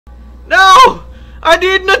No! I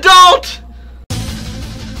need an adult!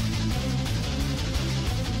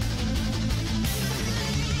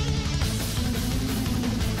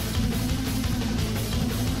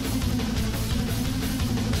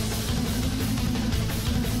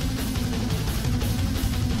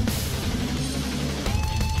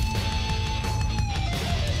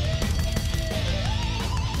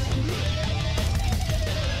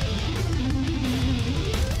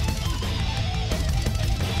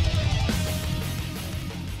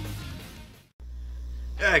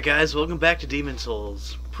 Alright guys, welcome back to Demon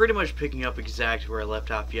Souls. Pretty much picking up exactly where I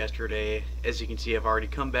left off yesterday. As you can see, I've already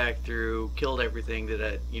come back through, killed everything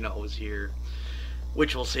that was here,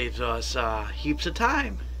 which will save us heaps of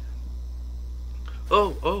time.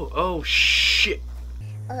 Oh, shit.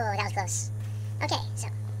 Oh, that was close. Okay, so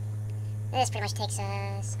this pretty much takes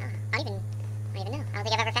us. I don't even know. I don't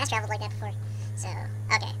think I've ever fast traveled like that before. So,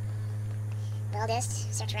 okay. We'll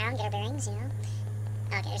just search around, get our bearings, you know.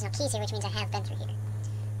 Okay, there's no keys here, which means I have been through here.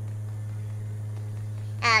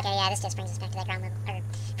 Okay, yeah, this just brings us back to that ground level, or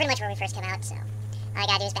pretty much where we first came out, so all I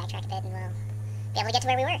gotta do is backtrack a bit and we'll be able to get to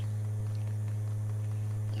where we were.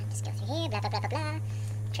 Yeah, just go through here, blah, blah, blah, blah, blah.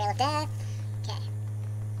 Trail of death. Okay.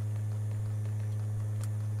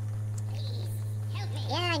 Please, help me.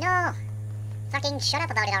 Yeah, I know. Fucking shut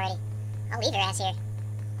up about it already. I'll leave your ass here.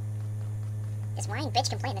 This whining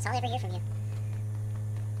bitch complaint, that's all I ever hear from you.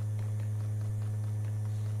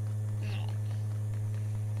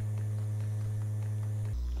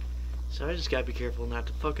 So I just gotta be careful not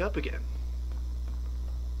to fuck up again.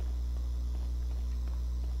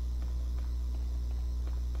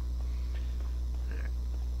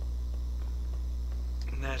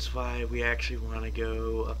 And that's why we actually want to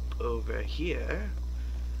go up over here,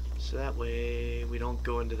 so that way we don't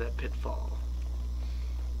go into that pitfall.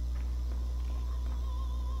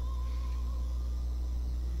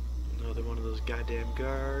 Another one of those goddamn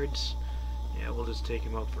guards. Yeah, we'll just take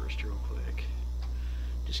him out first real quick.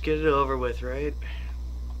 Just get it over with, right?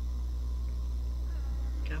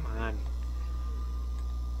 Come on.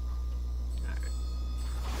 Alright.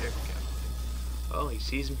 There we go. Oh, he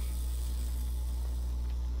sees me.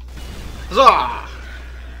 Huzzah!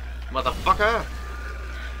 Motherfucker!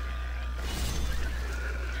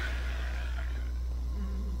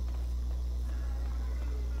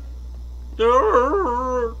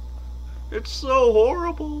 It's so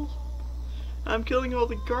horrible. I'm killing all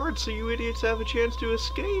the guards so you idiots have a chance to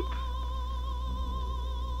escape.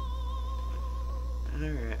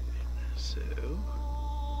 Alright, so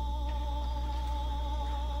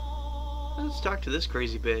let's talk to this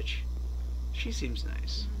crazy bitch. She seems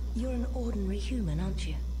nice. You're an ordinary human, aren't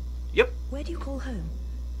you? Yep. Where do you call home?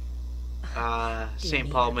 St.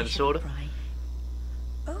 Paul, Minnesota.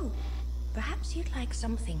 Oh, perhaps you'd like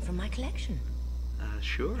something from my collection.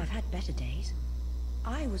 Sure. I've had better days.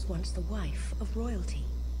 I was once the wife of royalty.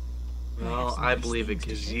 Well, I believe it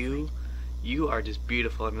because you are just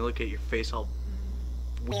beautiful. I mean, look at your face all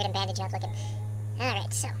weird and bandaged up looking.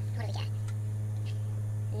 Alright, so, what do we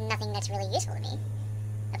got? Nothing that's really useful to me.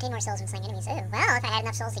 Obtain more souls when slaying enemies. Oh, well, if I had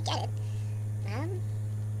enough souls to get it.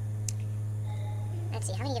 Let's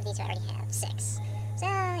see, how many of these do I already have? 6. So,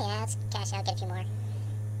 yeah, let's cash out, get a few more.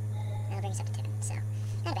 That'll bring us up to 10, so,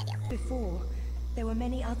 not a bad deal. Before, there were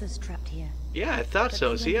many others trapped here. Yeah, I thought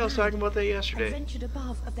so. See, I was talking about that yesterday. And ventured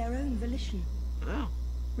above of their own volition. Oh.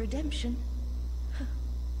 Redemption?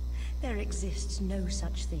 There exists no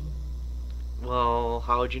such thing. Well,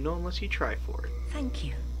 how would you know unless you try for it? Thank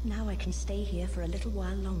you. Now I can stay here for a little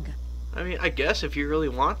while longer. I mean, I guess if you really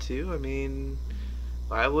want to. I mean,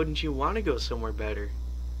 why wouldn't you want to go somewhere better?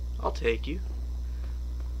 I'll take you.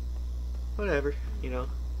 Whatever, you know.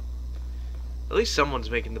 At least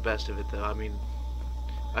someone's making the best of it, though. I mean,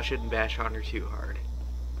 I shouldn't bash on her too hard.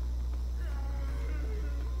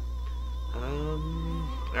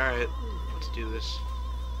 Alright, let's do this.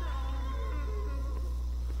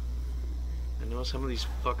 I know some of these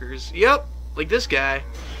fuckers. Yep, like this guy.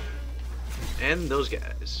 And those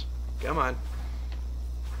guys. Come on.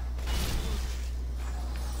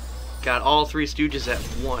 Got all 3 stooges at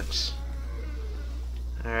once.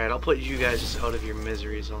 Alright, I'll put you guys just out of your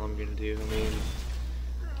misery is all I'm gonna do. I mean...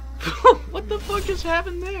 what the fuck just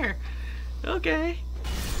happened there? Okay.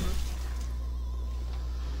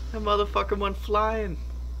 That motherfucker went flying.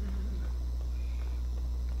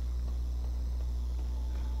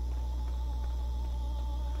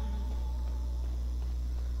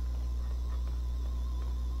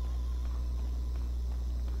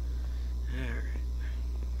 Alright.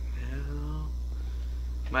 Now...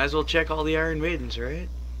 might as well check all the Iron Maidens, right?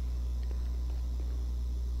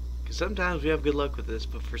 Because sometimes we have good luck with this,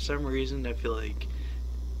 but for some reason I feel like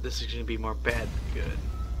this is going to be more bad than good.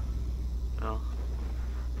 Well,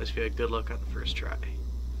 let's feel like good luck on the first try.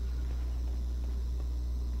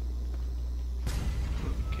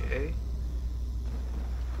 Okay.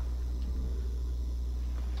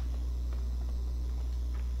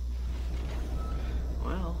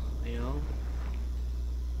 Well, you know,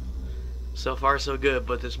 so far so good,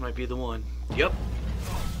 but this might be the one. Yep.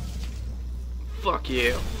 Fuck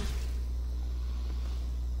you.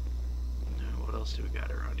 Now, what else do we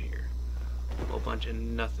got around here? A whole bunch of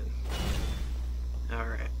nothing.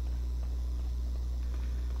 Alright.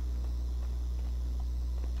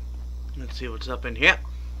 Let's see what's up in here.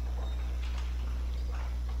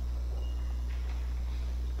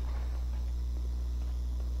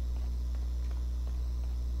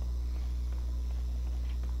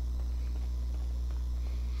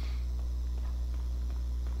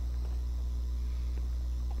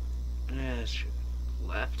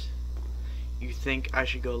 Left. You think I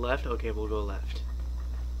should go left? Okay, we'll go left.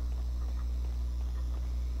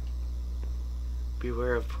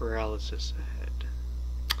 Beware of paralysis ahead.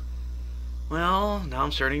 Well, now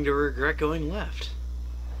I'm starting to regret going left.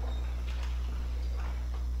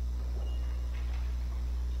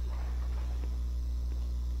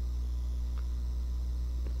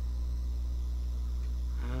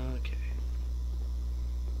 Okay.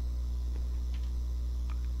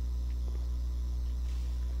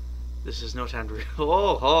 This is no time to...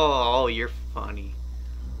 Oh, you're funny.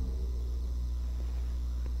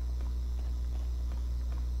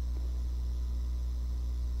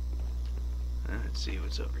 Let's see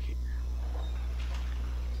what's over here.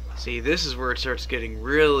 See, this is where it starts getting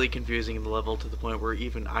really confusing in the level, to the point where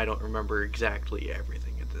even I don't remember exactly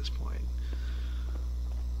everything at this point.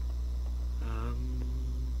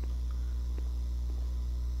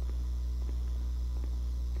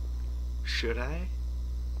 Should I?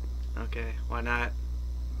 Okay, why not?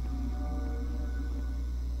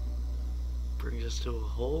 Brings us to a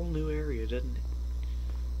whole new area, doesn't it?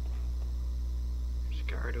 There's a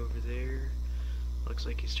guard over there. Looks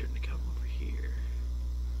like he's starting to come over here.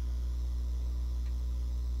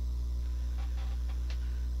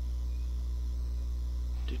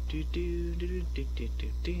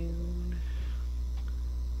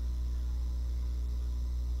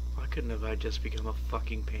 Why couldn't I just become a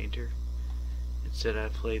fucking painter? Instead I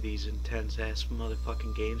play these intense ass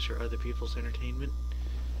motherfucking games for other people's entertainment.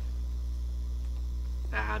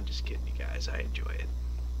 Nah, I'm just kidding you guys, I enjoy it.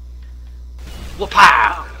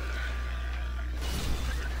 Whoop-pow!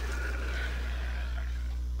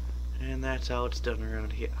 And that's how it's done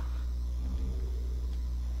around here.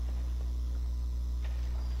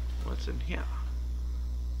 What's in here?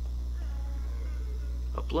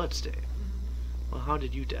 A bloodstain. Well, how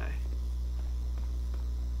did you die?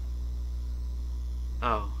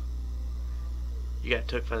 Oh. You got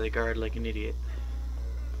took by the guard like an idiot.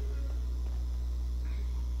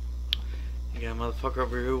 You got a motherfucker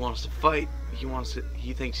over here who wants to fight.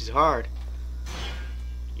 He thinks he's hard.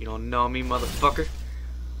 You don't know me, motherfucker.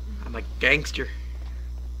 I'm a gangster.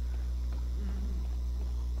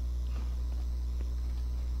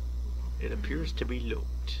 It appears to be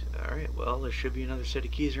locked. Alright, well, there should be another set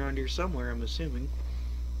of keys around here somewhere, I'm assuming.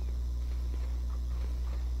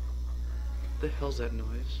 What the hell's that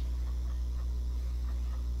noise?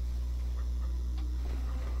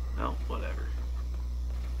 Oh, whatever.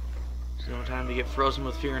 There's no time to get frozen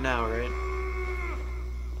with fear now, right?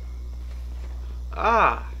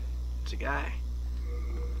 Ah! It's a guy.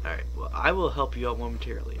 Alright, well, I will help you out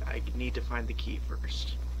momentarily. I need to find the key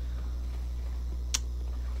first.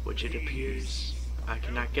 Which it appears I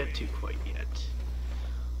cannot get to quite yet.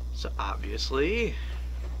 So obviously,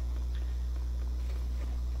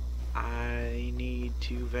 I need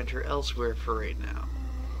to venture elsewhere for right now.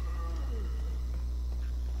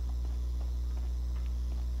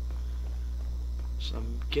 So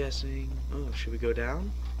I'm guessing... Oh, should we go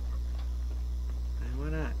down? Why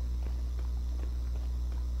not?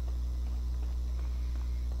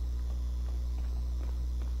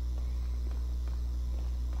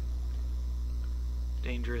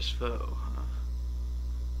 Dangerous foe, huh?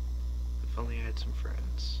 If only I had some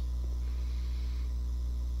friends.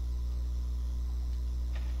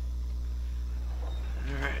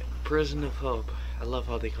 Alright, Prison of Hope. I love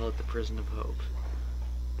how they call it the Prison of Hope.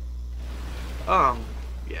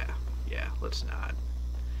 Yeah, let's not.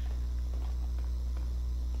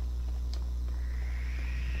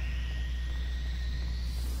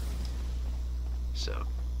 So,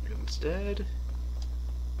 instead...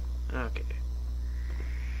 Okay.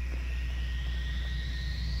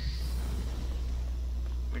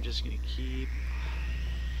 We're just gonna keep...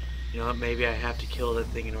 You know what, maybe I have to kill that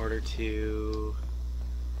thing in order to...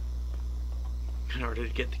 order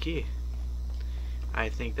to get the key. I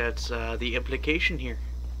think that's the implication here.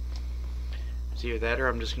 It's either that or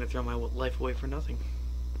I'm just going to throw my life away for nothing.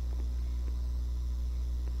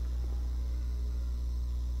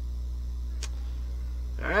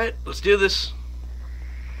 Alright, let's do this.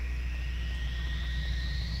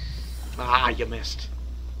 Ah, you missed.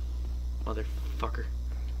 Motherfucker.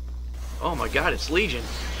 Oh my god, it's Legion.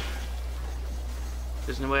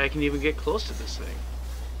 There's no way I can even get close to this thing.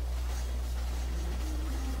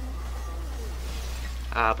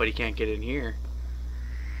 Ah, but he can't get in here.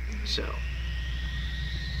 So,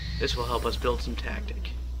 this will help us build some tactic.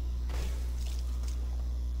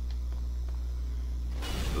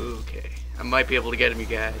 Okay, I might be able to get him, you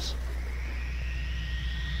guys.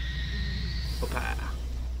 Opa.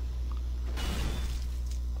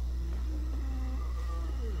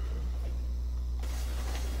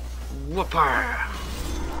 Whoopa!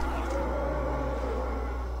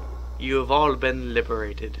 You have all been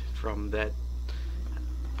liberated from that.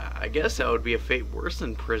 I guess that would be a fate worse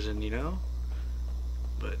than prison, you know?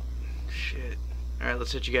 But, shit. Alright,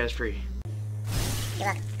 let's set you guys free. You're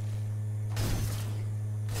welcome.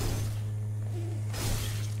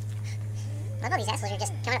 I love all these assholes are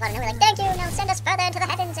just coming up out of nowhere like, thank you, now send us further into the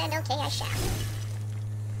heavens, and okay, I shall.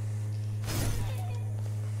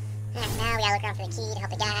 Alright, now we gotta look around for the key to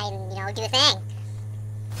help the guy and, you know, do a thing.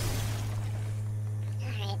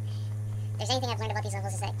 Alright. If there's anything I've learned about these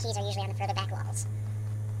levels is that keys are usually on the further back walls.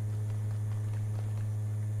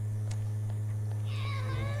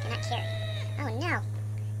 Cannot carry. Oh no.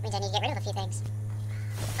 Means I need to get rid of a few things.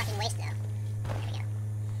 Fucking waste though. There we go.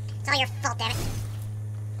 It's all your fault, damn it.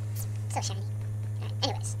 So shiny. Alright,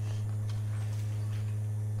 anyways.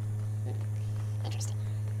 Interesting.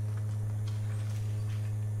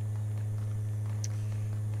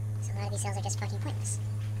 So a lot of these cells are just fucking pointless.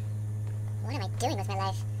 What am I doing with my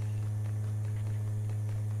life?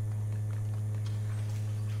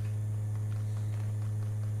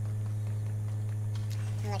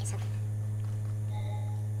 Oh, look at something.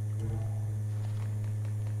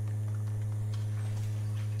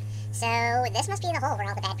 So, this must be the hole where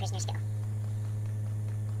all the bad prisoners go.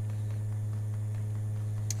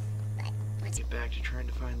 But, let's Get back to trying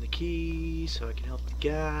to find the key so I can help the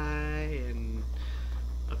guy and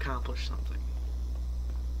accomplish something.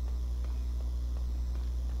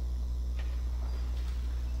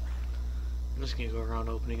 I'm just gonna go around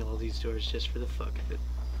opening all these doors just for the fuck of it.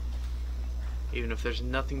 Even if there's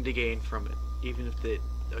nothing to gain from it. Even if it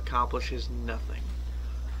accomplishes nothing.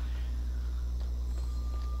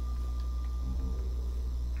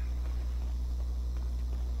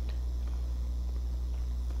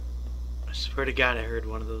 I swear to God I heard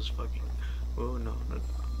one of those fucking... Oh, no.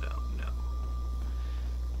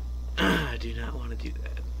 I do not want to do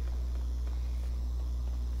that.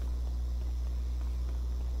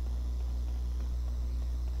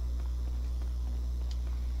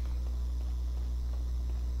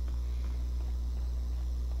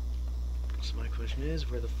 So my question is,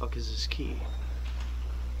 where the fuck is this key?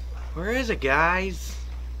 Where is it, guys?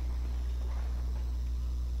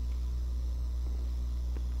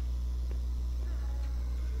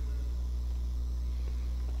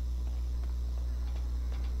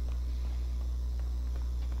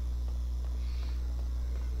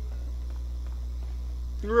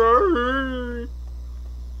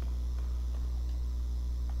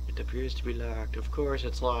 It appears to be locked. Of course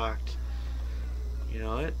it's locked. You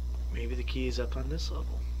know what? Maybe the key is up on this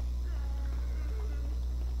level.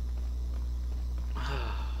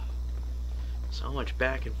 So much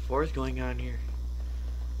back and forth going on here.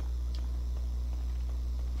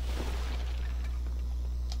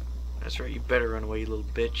 That's right, you better run away, you little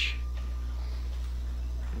bitch.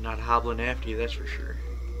 I'm not hobbling after you, that's for sure.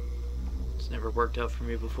 It's never worked out for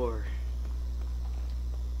me before.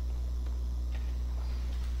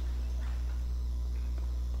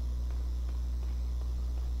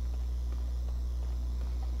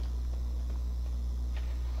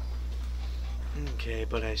 Okay,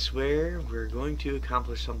 but I swear we're going to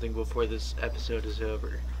accomplish something before this episode is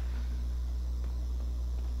over.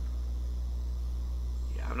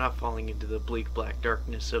 Yeah, I'm not falling into the bleak black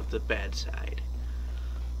darkness of the bad side.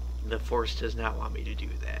 The Force does not want me to do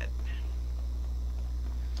that.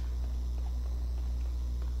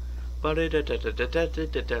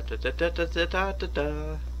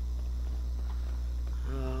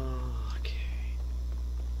 Okay.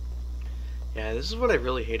 Yeah, this is what I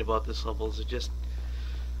really hate about this level, is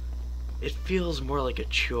it feels more like a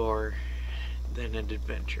chore than an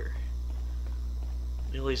adventure.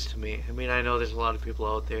 At least to me. I mean, I know there's a lot of people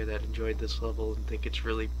out there that enjoyed this level and think it's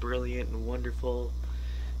really brilliant and wonderful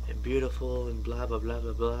and beautiful and blah blah blah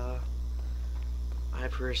blah blah. I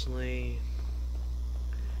personally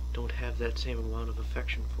don't have that same amount of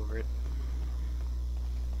affection for it.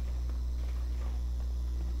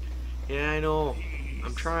 Yeah, I know.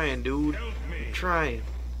 I'm trying, dude. I'm trying.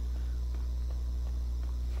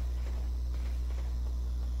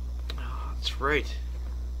 Oh, that's right.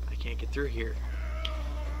 I can't get through here.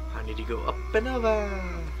 I need to go up and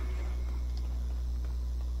over.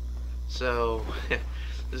 So,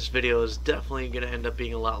 this video is definitely going to end up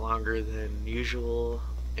being a lot longer than usual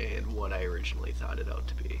and what I originally thought it out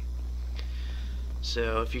to be.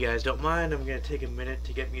 So, if you guys don't mind, I'm going to take a minute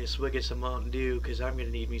to get me a swig of some Mountain Dew, because I'm going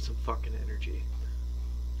to need me some fucking energy.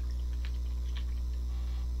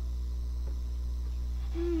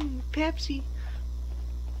 Pepsi.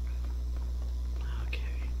 Okay.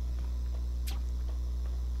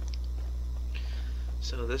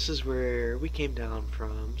 So, this is where we came down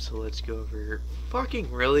from, so let's go over...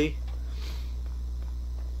 Fucking really?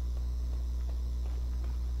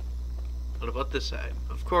 What about this side?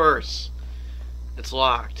 Of course! It's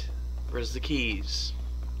locked. Where's the keys?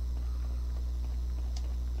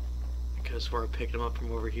 Because where I picked them up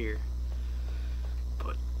from over here.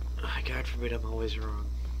 But, God forbid I'm always wrong.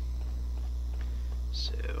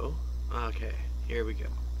 So, okay, here we go.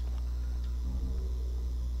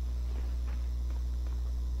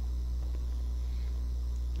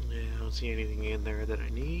 Yeah, I don't see anything in there that I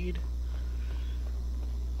need.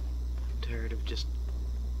 I'm tired of just...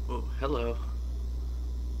 Oh, hello.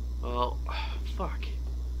 Well, fuck.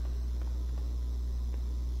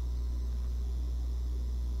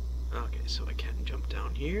 Okay, so I can jump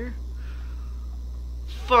down here.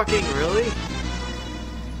 Fucking really?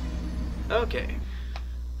 Okay.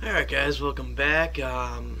 Alright guys, welcome back.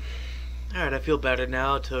 Alright, I feel better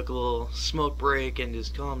now. Took a little smoke break and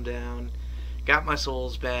just calmed down. Got my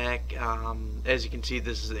souls back. As you can see,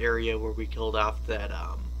 this is the area where we killed off that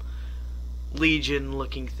Legion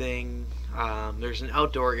looking thing. There's an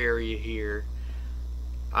outdoor area here.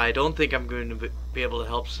 I don't think I'm going to be able to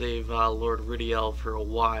help save Lord Ridiel for a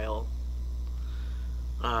while.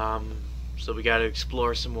 So we gotta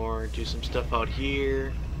explore some more, do some stuff out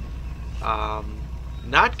here.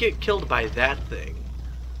 Not get killed by that thing.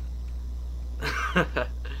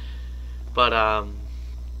 But,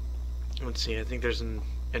 let's see, I think there's an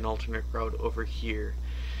alternate route over here.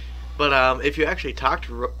 But, if you actually talk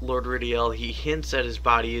to Lord Ridiel, he hints that his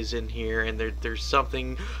body is in here, and there's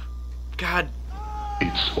something... God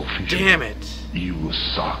It's official. damn it! You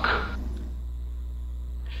suck.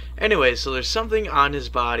 Anyway, so there's something on his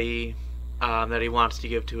body that he wants to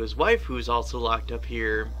give to his wife, who's also locked up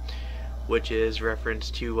here, which is reference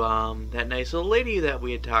to that nice little lady that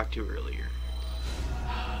we had talked to earlier.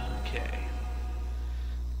 Okay.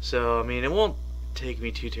 So, I mean, it won't take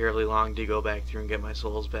me too terribly long to go back through and get my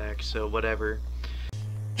souls back, so whatever.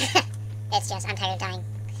 It's just, I'm tired of dying.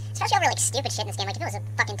 Especially over, like, stupid shit in this game. Like, if it was a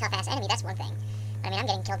fucking tough-ass enemy, that's one thing. But, I mean, I'm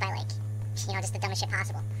getting killed by, like, you know, just the dumbest shit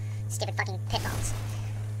possible. Stupid fucking pitfalls.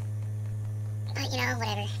 But, you know,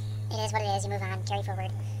 whatever. It is what it is. You move on. Carry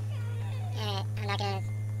forward. Alright, I'm not gonna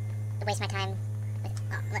waste my time with...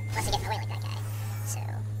 Oh, unless I get in my way like that guy. So,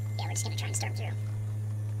 yeah, we're just gonna try and storm through.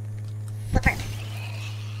 What perp?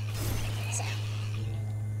 So...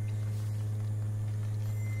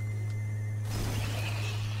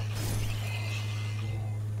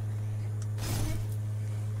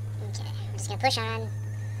 Okay, I'm just gonna push on.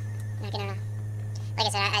 I'm not gonna... Like I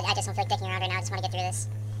said, I just don't feel like dicking around right now. I just want to get through this.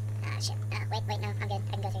 Shit. Wait, no, I'm good.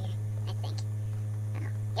 I can go through here, I think.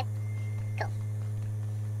 Yep. Cool.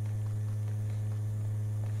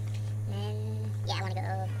 And then, yeah, I want to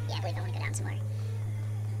go... Yeah, I believe I want to go down some more.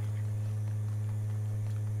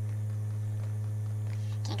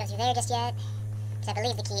 Can't go through there just yet, because I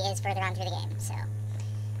believe the key is further on through the game, so...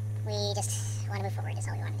 We just want to move forward, is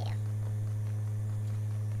all we want to do.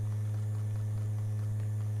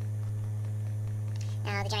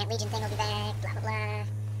 Now, the giant legion thing will be back, blah, blah, blah,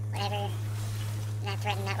 whatever. Not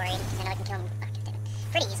threatened, not worried, because I know I can kill him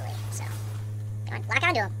pretty easily, so. Come on, lock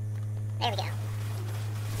onto him. There we go.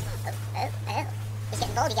 Oh. He's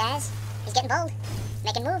getting bold, you guys. He's getting bold.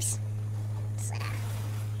 Making moves. Slow down.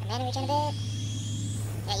 And then reach in a bit.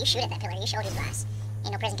 Yeah, you shoot at that pillar. You showed his boss.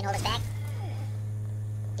 Ain't no prison can hold us back. Oh,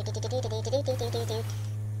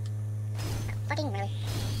 fucking really.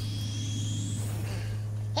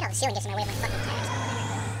 Hit all the ceiling gets in my way of my fucking tires or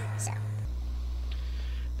whatever. So.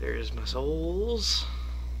 There's my souls.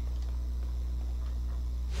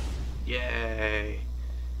 Yay.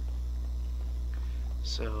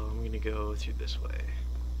 So I'm gonna go through this way.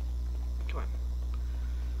 Come on.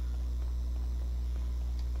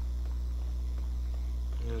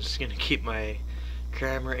 I'm just gonna keep my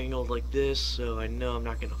camera angled like this so I know I'm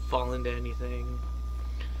not gonna fall into anything.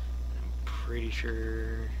 pretty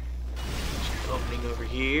sure there's an opening over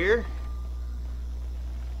here.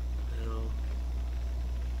 Oh,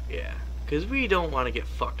 yeah, because we don't want to get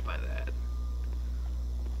fucked by that.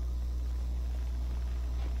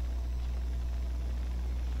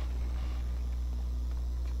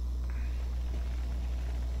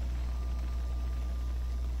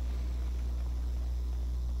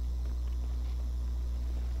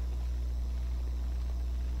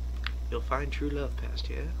 You'll find true love past,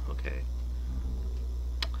 yeah? Okay.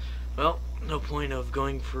 Well, no point of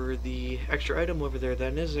going for the extra item over there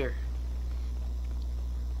then, is there?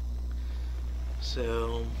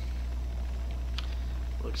 So,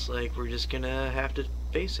 looks like we're just gonna have to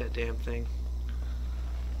face that damn thing.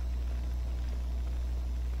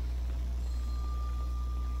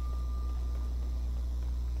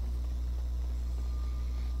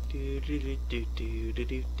 Do do do do do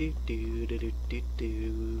do do do do do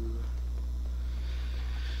do.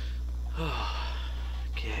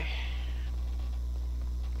 Okay.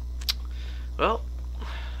 Well,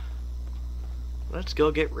 let's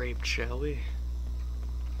go get raped, shall we?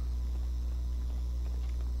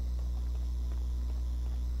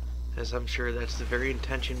 As I'm sure that's the very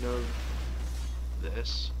intention of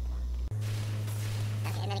this.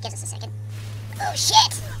 Okay, and then it gives us a second. Oh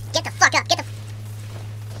shit! Get the fuck up! Get the.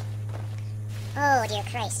 Oh dear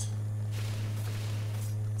Christ.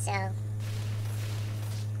 So.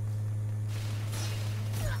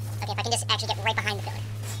 Okay, if I can just actually get right behind the pillar.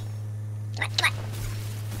 Come on, come on!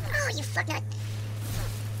 Oh, you fucknut!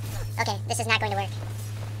 Okay, this is not going to work.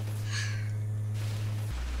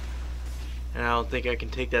 And I don't think I can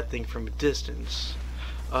take that thing from a distance.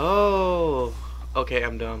 Oh! Okay,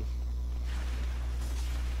 I'm dumb.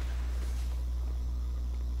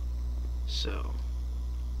 So.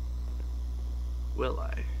 Will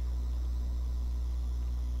I?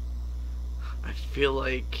 I feel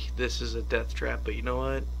like this is a death trap, but you know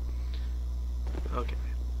what? Okay.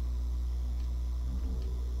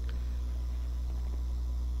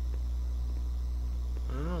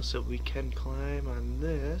 Oh, so we can climb on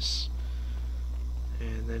this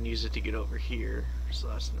and then use it to get over here, so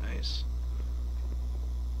that's nice.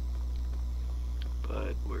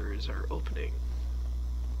 But where is our opening?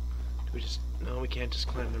 Do we just... No, we can't just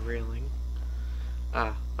climb the railing.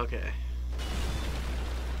 Ah, okay.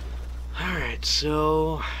 Alright,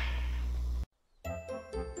 so...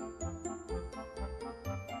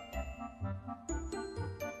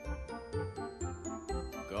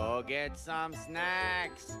 Go get some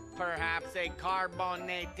snacks. Perhaps a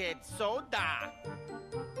carbonated soda.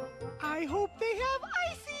 I hope they have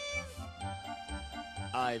ices.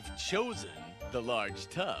 I've chosen the large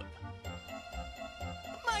tub.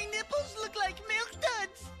 My nipples look like milk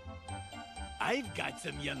duds. I've got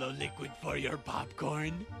some yellow liquid for your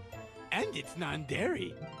popcorn. And it's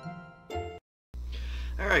non-dairy.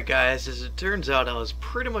 Alright guys, as it turns out I was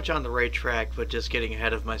pretty much on the right track, but just getting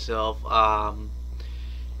ahead of myself.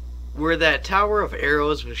 Where that tower of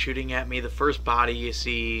arrows was shooting at me, the first body you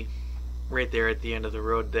see right there at the end of the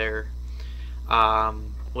road there,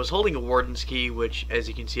 was holding a warden's key, which as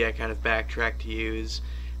you can see I kind of backtracked to use.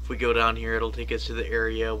 If we go down here it'll take us to the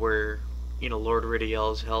area where, you know, Lord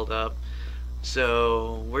Ridiel is held up.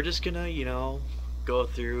 So we're just gonna, you know, go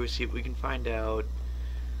through, see what we can find out.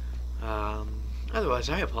 Otherwise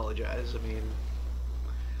I apologize. I mean,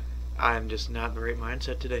 I'm just not in the right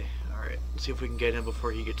mindset today. Alright, let's see if we can get him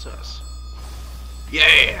before he gets us.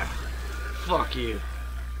 Yeah! Fuck you.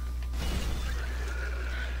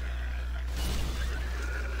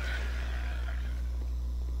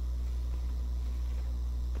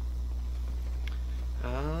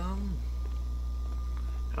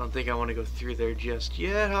 I don't think I want to go through there just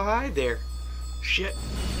yet. I'll hide there. Shit.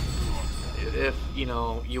 If, you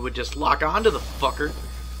know, you would just lock onto the fucker.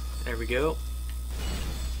 There we go.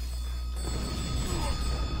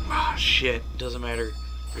 Ah, shit. Doesn't matter.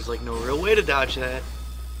 There's like no real way to dodge that.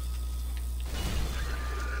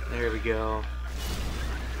 There we go.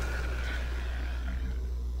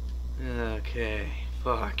 Okay.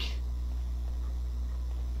 Fuck.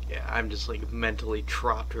 Yeah, I'm just like mentally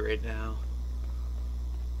trapped right now.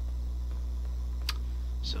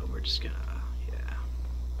 So we're just gonna, yeah,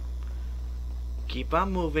 keep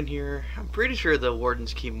on moving here. I'm pretty sure the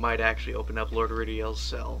warden's key might actually open up Lord Ridiel's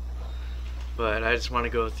cell, but I just want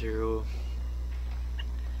to go through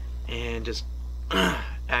and just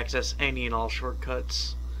access any and all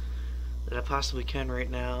shortcuts that I possibly can right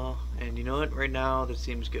now. And you know what? Right now, that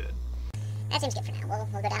seems good. That seems good for now.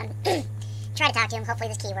 We'll go down, try to talk to him. Hopefully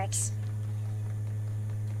this key works.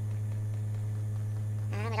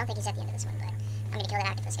 I don't think he's at the end of this one, but I'm gonna kill that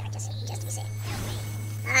octopus guy just to be safe.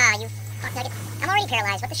 Ah, you fuck nugget. I'm already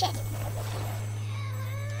paralyzed. What the shit?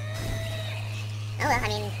 Oh well, I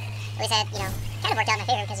mean, at least that, you know, kind of worked out in my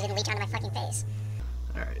favor because he didn't leech onto my fucking face.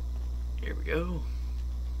 Alright, here we go.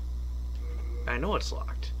 I know it's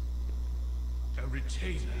locked. A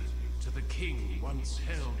retainer to the king once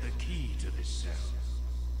held the key to this cell.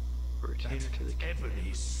 Retainer to the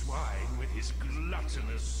Ebony swine with his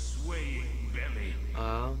gluttonous, swaying belly.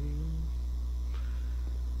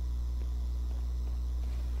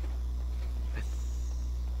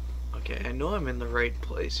 Okay, I know I'm in the right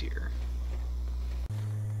place here.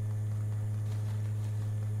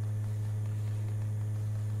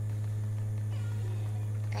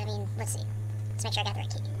 But I mean, let's see. Let's make sure I got the right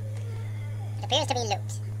key. It appears to be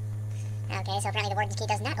looped. Okay, so apparently the warden's key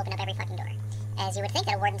does not open up every fucking door. As you would think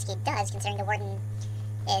that a warden's key does, considering the warden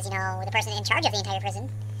is, you know, the person in charge of the entire prison.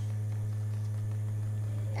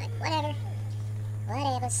 But whatever.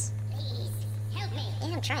 Whatevers. Please, help me.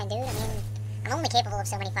 Yeah, I'm trying, dude. I mean, I'm only capable of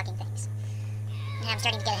so many fucking things. And I'm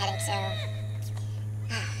starting to get a headache, so...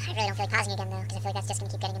 I really don't feel like pausing again, though, because I feel like that's just going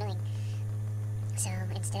to keep getting annoying. So,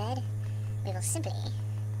 instead, we will simply...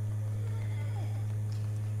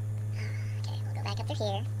 Okay, we'll go back up through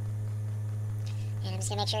here. And I'm just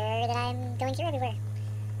going to make sure that I'm going through everywhere.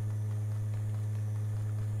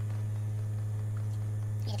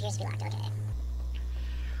 It appears to be locked, okay.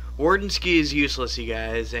 Warden's key is useless, you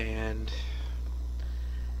guys, and...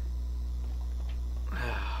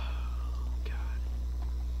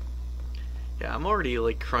 Yeah, I'm already,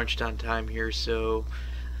 like, crunched on time here, so...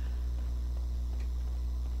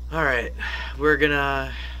 Alright,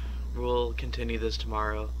 we'll continue this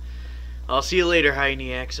tomorrow. I'll see you later,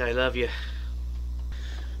 Hyenas. I love you.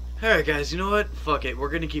 Alright, guys, you know what? Fuck it, we're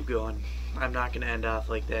gonna keep going. I'm not gonna end off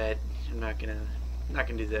like that. I'm not gonna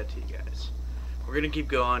do that to you guys. We're gonna keep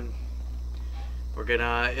going. We're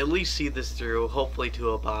gonna at least see this through, hopefully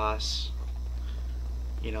to a boss.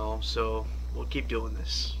 You know, so we'll keep doing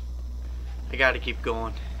this. I gotta keep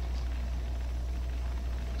going.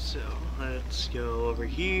 So, let's go over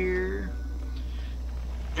here.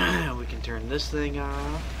 We can turn this thing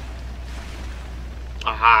off.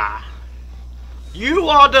 Aha! You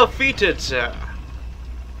are defeated, sir!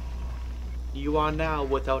 You are now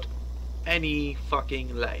without any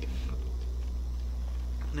fucking life.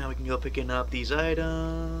 Now we can go picking up these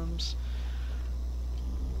items.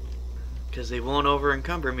 Because they won't over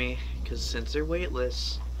encumber me. Because since they're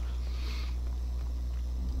weightless.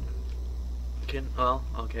 Well,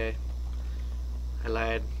 okay. I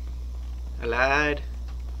lied.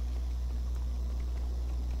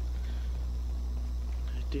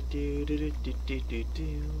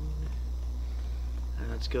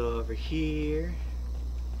 Let's go over here.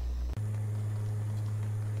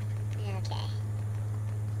 Okay.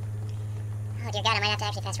 Oh dear God, I might have to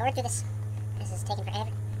actually fast forward through this. This is taking forever.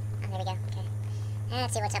 Oh, there we go. Okay.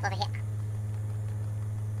 Let's see what's up over here.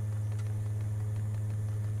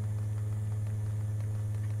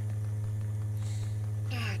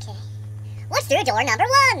 Okay. What's through door number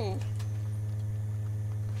 1?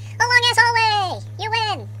 A long ass hallway! You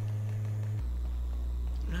win!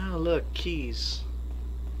 Oh, look, keys.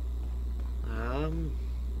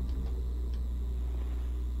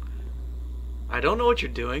 I don't know what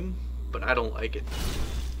you're doing, but I don't like it.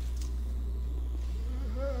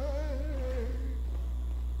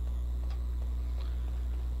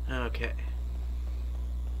 Okay.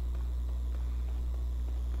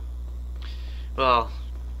 Well,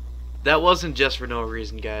 that wasn't just for no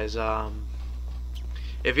reason, guys.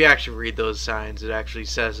 If you actually read those signs, it actually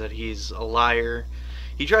says that he's a liar.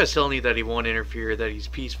 He tries telling you that he won't interfere, that he's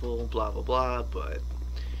peaceful, blah blah blah, but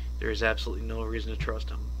there's absolutely no reason to trust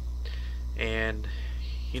him. And,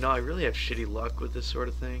 you know, I really have shitty luck with this sort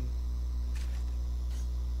of thing.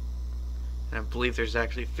 And I believe there's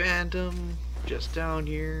actually Phantom just down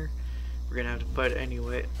here. We're gonna have to fight it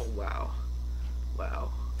anyway. Oh, wow.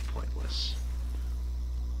 Wow. Pointless.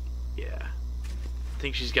 Yeah. I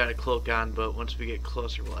think she's got a cloak on, but once we get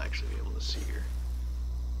closer, we'll actually be able to see her.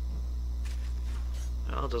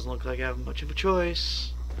 Well, it doesn't look like I have much of a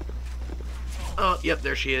choice. Oh, yep,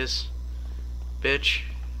 there she is. Bitch.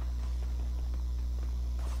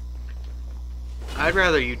 I'd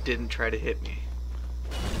rather you didn't try to hit me.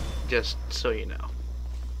 Just so you know.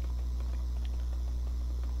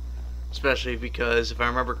 Especially because, if I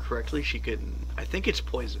remember correctly, she can... I think it's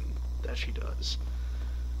poison that she does.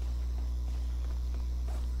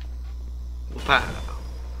 Pow.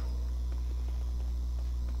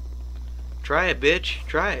 Try it, bitch.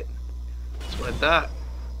 Try it. That's what I thought.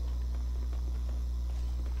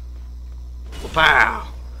 Pow.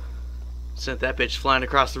 Sent that bitch flying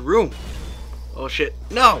across the room. Oh shit.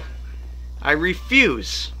 No! I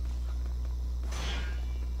refuse.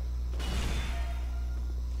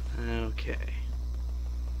 Okay.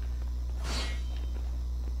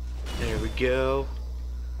 go.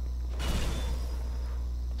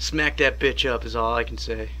 Smack that bitch up is all I can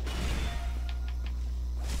say.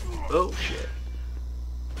 Oh shit.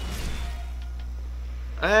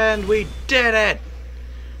 And we did it!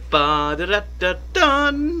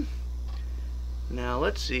 Ba-da-da-da-dun! Now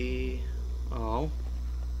let's see. Oh.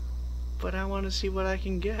 But I want to see what I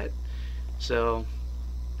can get. So,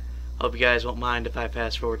 hope you guys won't mind if I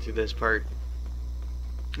fast forward through this part.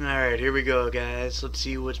 Alright, here we go, guys. Let's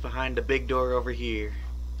see what's behind the big door over here.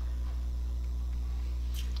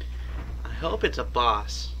 I hope it's a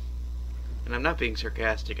boss. And I'm not being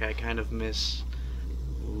sarcastic, I kind of miss...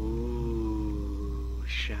 Ooh,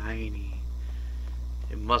 shiny.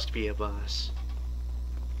 It must be a boss.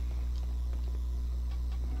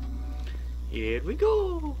 Here we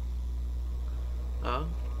go! Oh,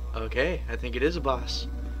 okay, I think it is a boss.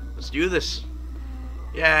 Let's do this.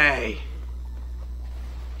 Yay!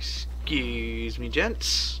 Excuse me,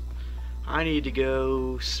 gents. I need to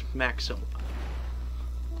go smack some.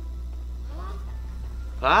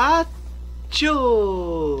 Achoo!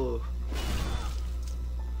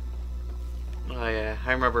 Oh yeah,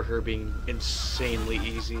 I remember her being insanely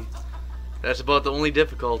easy. That's about the only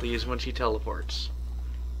difficulty is when she teleports.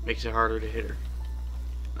 Makes it harder to hit her.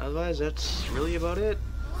 Otherwise, that's really about it.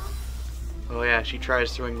 Oh yeah, she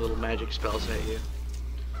tries throwing little magic spells at you.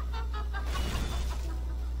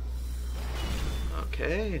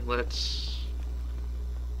 Okay, let's...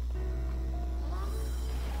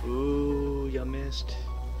 Ooh, you missed.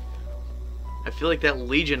 I feel like that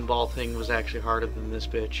Legion Ball thing was actually harder than this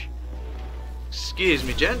bitch. Excuse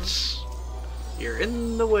me, gents. You're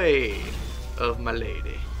in the way of my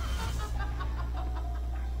lady.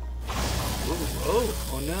 Ooh,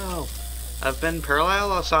 oh no. I've been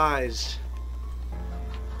paralyzed.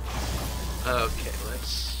 Okay,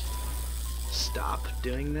 let's stop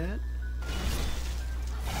doing that.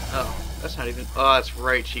 Oh, that's not even... Oh, that's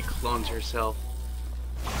right, she clones herself.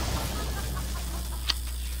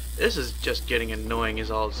 This is just getting annoying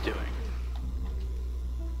is all it's doing.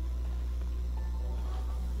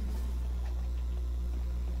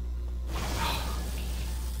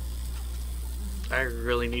 I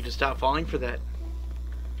really need to stop falling for that.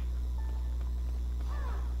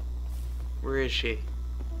 Where is she?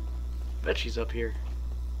 Bet she's up here.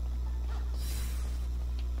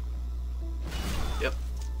 Yep.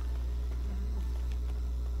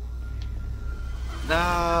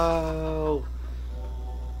 No!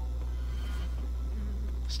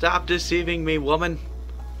 Stop deceiving me, woman!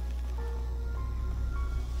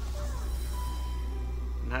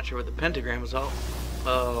 I'm not sure what the pentagram was all...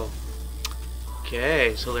 Oh.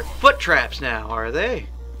 Okay, so they're foot traps now, are they?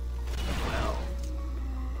 Well...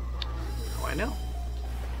 Oh, I know.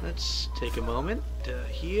 Let's take a moment to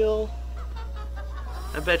heal.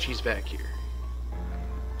 I bet she's back here.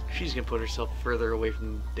 She's gonna put herself further away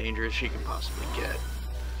from danger as she can possibly get.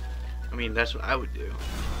 I mean, that's what I would do.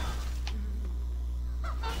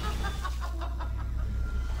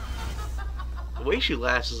 The way she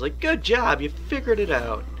laughs is like, good job, you figured it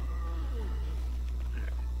out.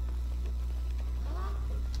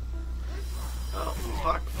 Oh,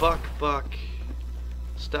 fuck, fuck, fuck.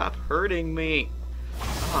 Stop hurting me.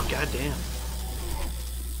 Oh, goddamn.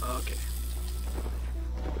 Okay.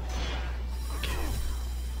 Okay.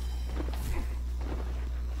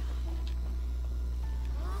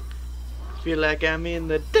 Feel like I'm in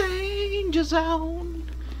the danger zone.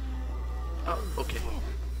 Oh, okay.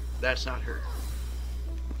 That's not her.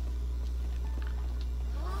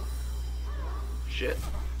 Shit.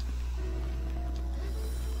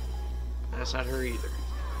 That's not her either.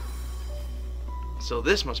 So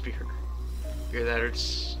this must be her. Hear that?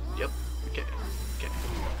 It's... Yep. Okay. Okay.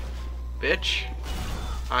 Bitch.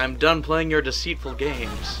 I'm done playing your deceitful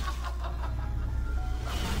games.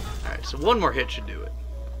 Alright, so one more hit should do it.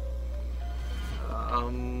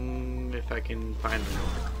 If I can find the door.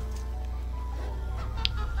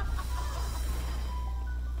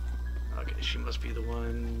 Okay, she must be the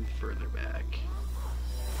one further back.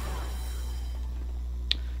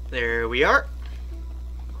 There we are.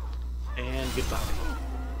 And goodbye.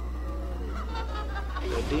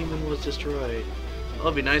 The demon was destroyed. Well,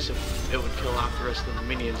 it'd be nice if it would kill off the rest of the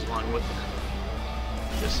minions along with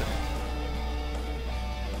it. Just saying.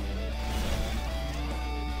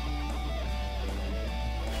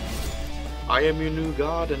 I am your new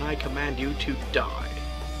god and I command you to die.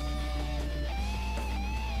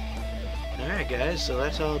 Alright guys, so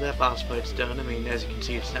that's all that boss fight's done. I mean, as you can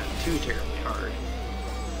see, it's not too terribly hard.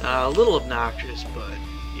 A little obnoxious, but,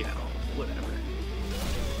 you know, whatever.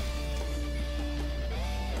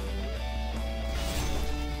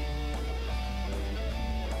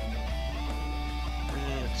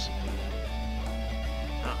 Let's see.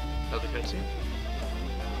 cutscene?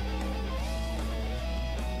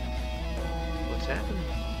 What's happening?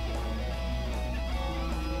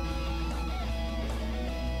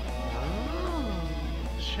 Oh,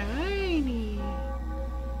 shiny.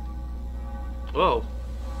 Whoa.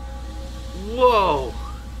 Whoa.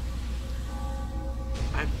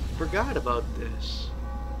 I forgot about this.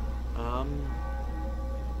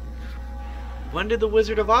 When did the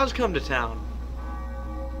Wizard of Oz come to town?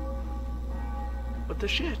 What the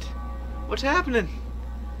shit? What's happening?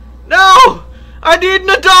 No! I need an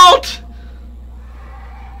adult!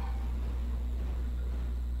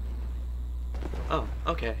 Oh,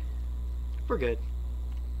 okay. We're good.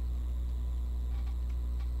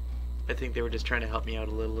 I think they were just trying to help me out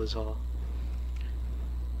a little is all.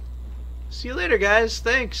 See you later, guys.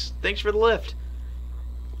 Thanks. Thanks for the lift.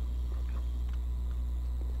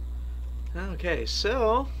 Okay,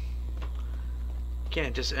 so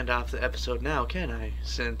can't just end off the episode now, can I?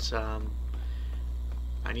 Since I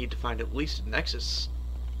need to find at least a Nexus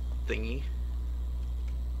thingy.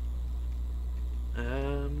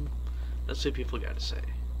 Let's see what people got to say.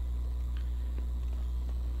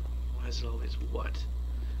 Why is it always what?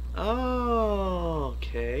 Oh,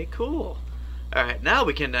 okay, cool. Alright, now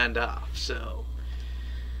we can end off, so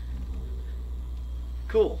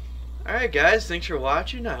cool. Alright guys, thanks for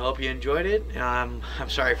watching. I hope you enjoyed it. I'm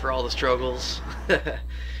sorry for all the struggles.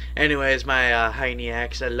 Anyways, my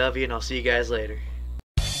Hyenas, I love you and I'll see you guys later.